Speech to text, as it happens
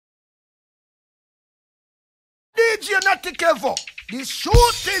DJ Natty Kevo, the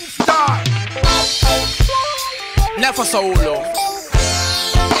shooting star. Never so low.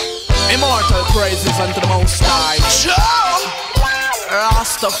 Immortal praises unto the Most High.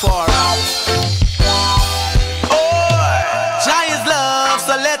 Rastafari. Jah is love,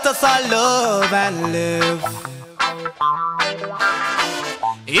 so let us all love and live.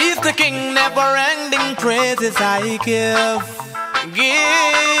 He's the King, never-ending praises I give.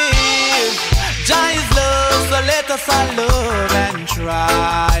 Jah is love, so let us all love and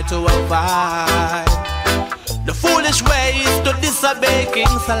try to avoid the foolish ways to disobey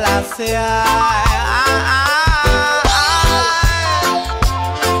King Selassie.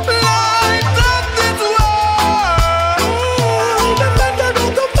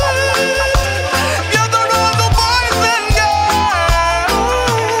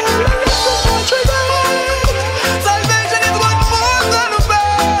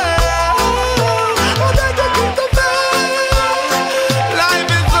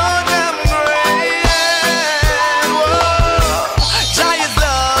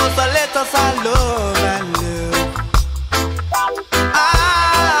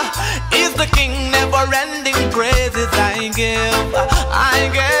 I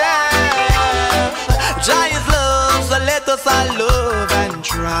give. Jah is love, so let us all love and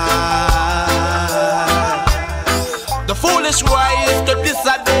try the foolish ways to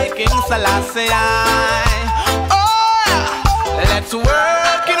disobey King Selassie. Oh, let's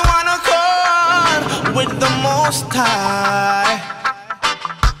work in one accord with the Most High.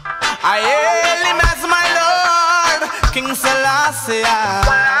 I hail him as my Lord, King Selassie.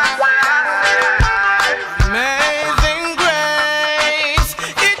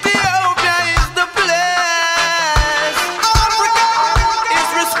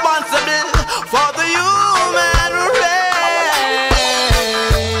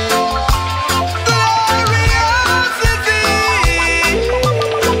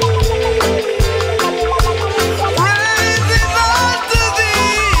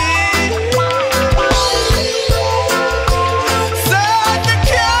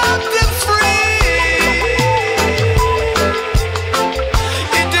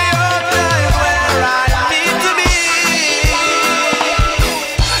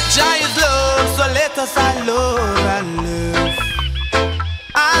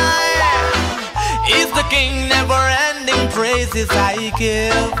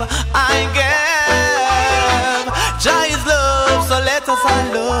 I give. Jah is love, so let us all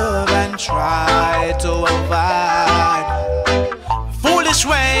love and try to avoid foolish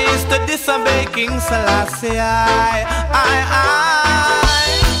ways to disobey King Selassie.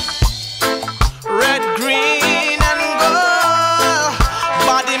 Red, green and gold,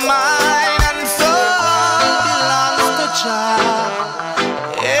 body, mind and soul belongs to Jah.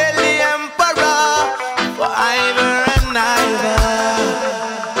 Hail the Emperor forever and ever.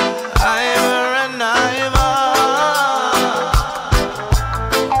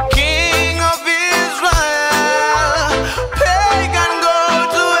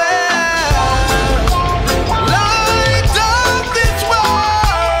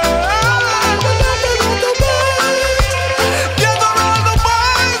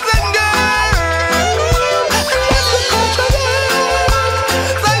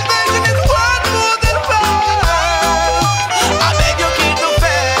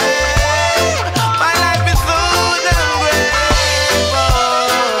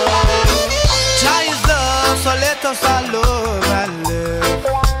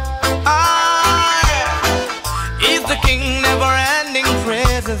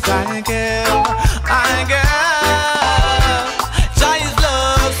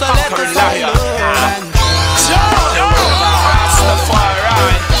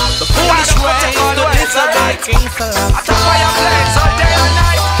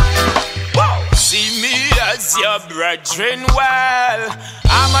 See me as your brethren, well,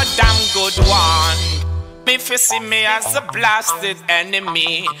 I'm a damn good one. If you see me as a blasted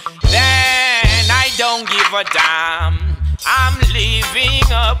enemy, then I don't give a damn. I'm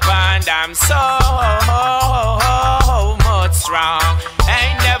living up and I'm so much strong.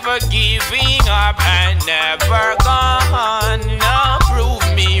 Ain't never giving up and never gonna prove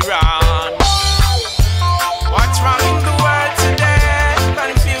me wrong. What's wrong in the world today?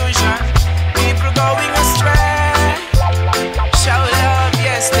 Confusion, people going astray. Show love,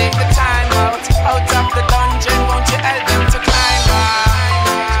 yes, take the time out of the dungeon, won't you help them to climb out?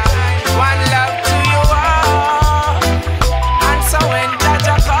 One love to you all, and so when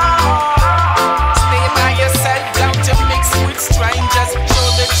Jaja comes, stay by yourself, don't you mix with strangers. Show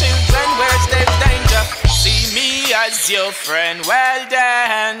the children where's their danger. See me as your friend, well done.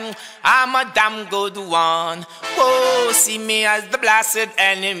 I'm a damn good one. Oh, see me as the blasted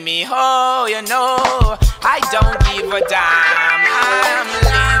enemy. Oh, you know, I don't give a damn. I'm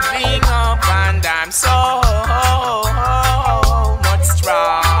living up and I'm so much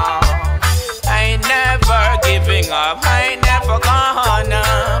strong. I ain't never giving up. I ain't never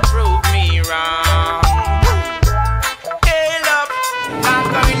gonna prove me wrong. Hail up,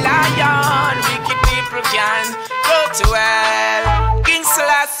 conquering lion. Wicked people can go to hell. King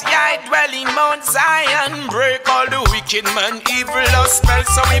Selassie, I dwell in Mount Zion. Break all the wicked man, evil or spell.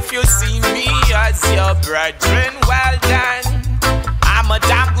 So if you see me as your brethren, well done. I'm a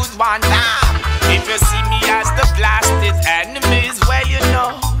damn good one now. If you see me as the blasted enemies, well you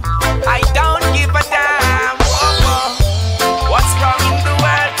know I don't give a damn. What's wrong in the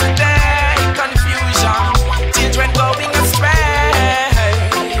world today? Confusion, children going astray.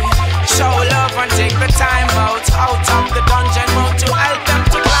 Show love and take the time out of the dungeon mode to help them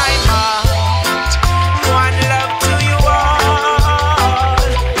to climb out. One love to you all,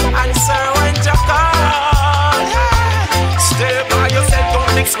 answer when you call. Stay by yourself,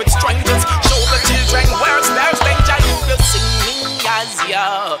 don't mix with strangers. Show the children where's there's danger. If you see me as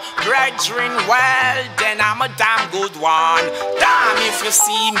your brethren, well then I'm a damn good one. Damn, if you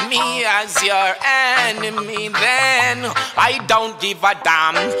see me as your enemy, then I don't give a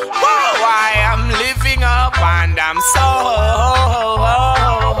damn. Whoa, I am living up and I'm so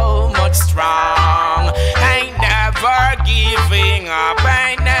much strong. Ain't never giving up,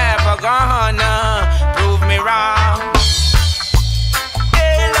 ain't never gonna prove me wrong.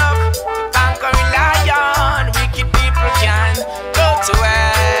 Hey love, conquering lion, wicked people can go to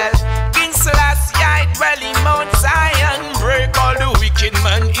hell. King Selassie, I dwell in Mount Zion. Break all the wicked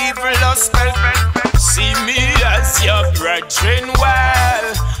man, evil or spell. See me as your brethren,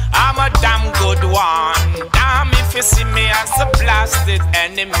 well I'm a damn good one. Damn, if you see me as a blasted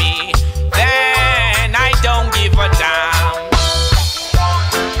enemy, then I don't give a damn.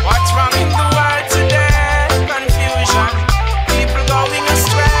 What's wrong in the world today? Confusion, people going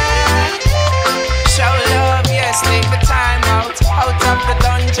astray. Show love, yes, take the time out of the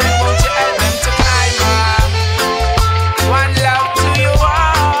dungeon, won't you help them to climb up? One love to you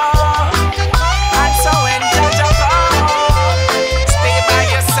all, and so when you call, stay by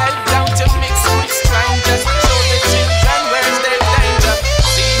yourself, don't you mix with strangers. Show the children where's their danger.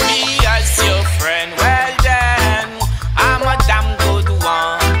 See me as your friend, well then I'm a damn good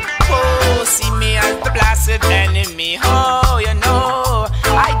one. Oh, see me as the blasted enemy. Oh, you know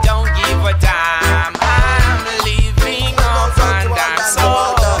I don't give a damn. I'm living up and I'm so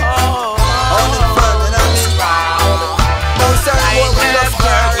I ain't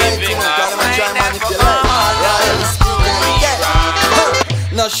never giving up. I never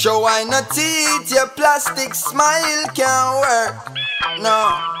no show, I no teeth, your plastic smile can't work.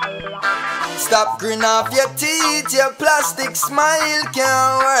 No, stop grin off your teeth, your plastic smile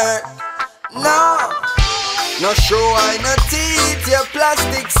can't work. No, no show, I no teeth, your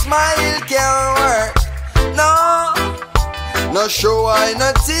plastic smile can't work. No, no show, I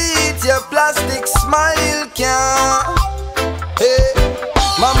no teeth, your plastic smile can't. Hey,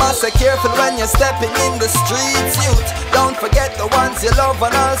 mama say careful when you're stepping in the streets, youth. Don't forget the ones you love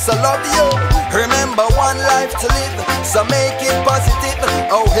and also love you. Remember one life to live, so make it positive.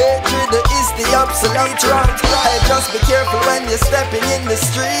 Oh, hatred is the obsolete route. Hey, just be careful when you're stepping in the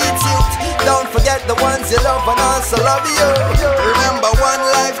streets, youth. Don't forget the ones you love and also love you. Remember one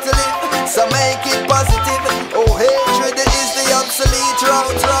life to live, so make it positive. Oh, hatred is the obsolete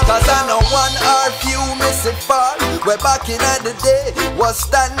route. Cause I know one or few miss it fall. We're back in the day was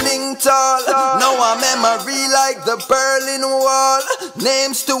standing tall. Now a memory like the Berlin Wall.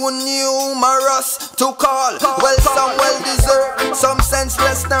 Names too numerous to call. Well, some well deserved, some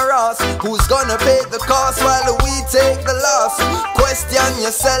senseless narrows. Who's gonna pay the cost while we take the loss? Question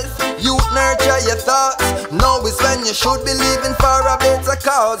yourself, you nurture your thoughts. Now is when you should be living for a better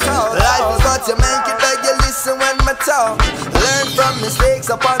cause. Life is what you make it, beg you listen when me talk. Learn from mistakes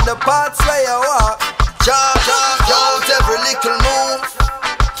upon the paths where you walk. Count every little move.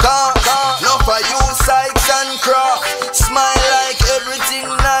 No for you Sykes and Croft. Smile like everything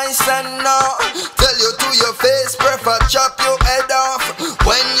nice and now. Tell you to your face, prefer chop your head off.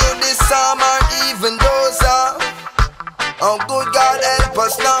 When you disarm or even doze off. Oh good God help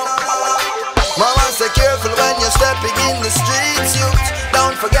us now. Mama say careful when you're stepping in the streets, youth.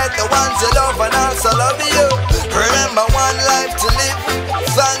 Don't forget the ones you love and also love you. Remember one life to live.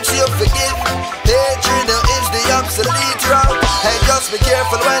 Thanks you forgive. Hatred is the obsolete route. Hey, just be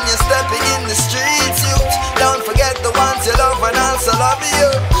careful when you're stepping in the streets, youth. Don't forget the ones you love and also love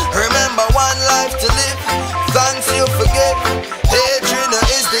you. Remember one life to live. Thanks you forgive. Hatred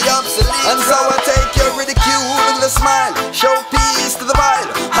is the And so I take your ridicule with a smile, show peace to the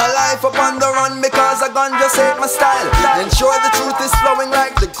vile. A life upon the run because a gun just ain't my style. Ensure the truth is flowing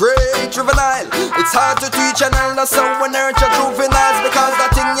like the great river Nile. It's hard to teach an elder so we nurture juveniles, because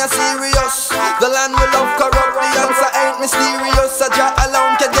that thing is serious. The land will love corrupt, the answer ain't mysterious. A Jah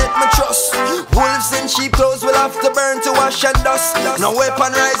alone can get my trust. Wolves in sheep clothes will have to burn to ash and dust. No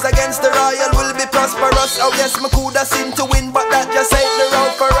weapon rise against the royal will be prosperous. Oh yes, me coulda seem to win, but that just ain't the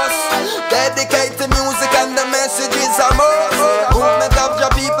road for us. Dedicate the music and the messages are most. Movement of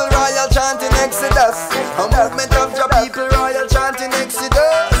your people, royal chanting Exodus. A movement of your people, royal chanting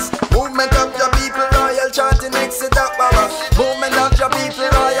Exodus. Movement of your people, royal chanting Exodus. Movement of your people,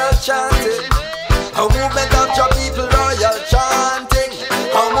 royal chanting. A movement of your people, royal chanting.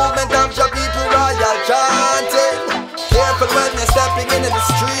 A movement of your people, royal chanting. Careful when you're stepping into the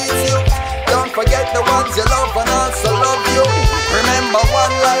streets, you. Don't forget the ones you love and also love you. Remember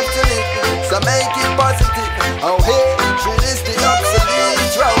one life to live, so make it positive. Oh hey, truth is the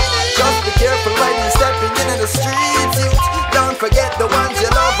obsolete route. Just be careful when you're stepping into the streets, you. Don't forget the ones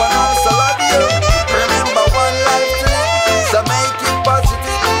you love and also love you. Remember one life to live, so make it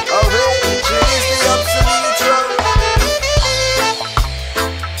positive. Oh hey, truth is the obsolete route.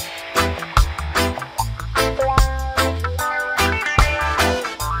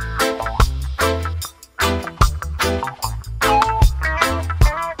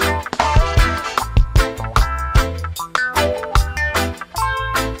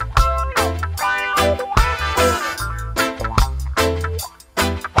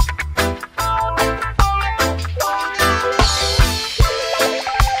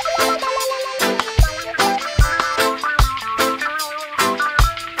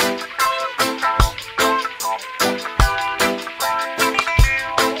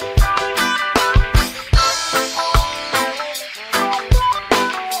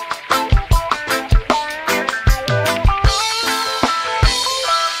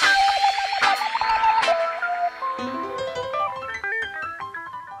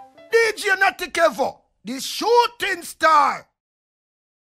 DJ Natty Kevo, the shooting star.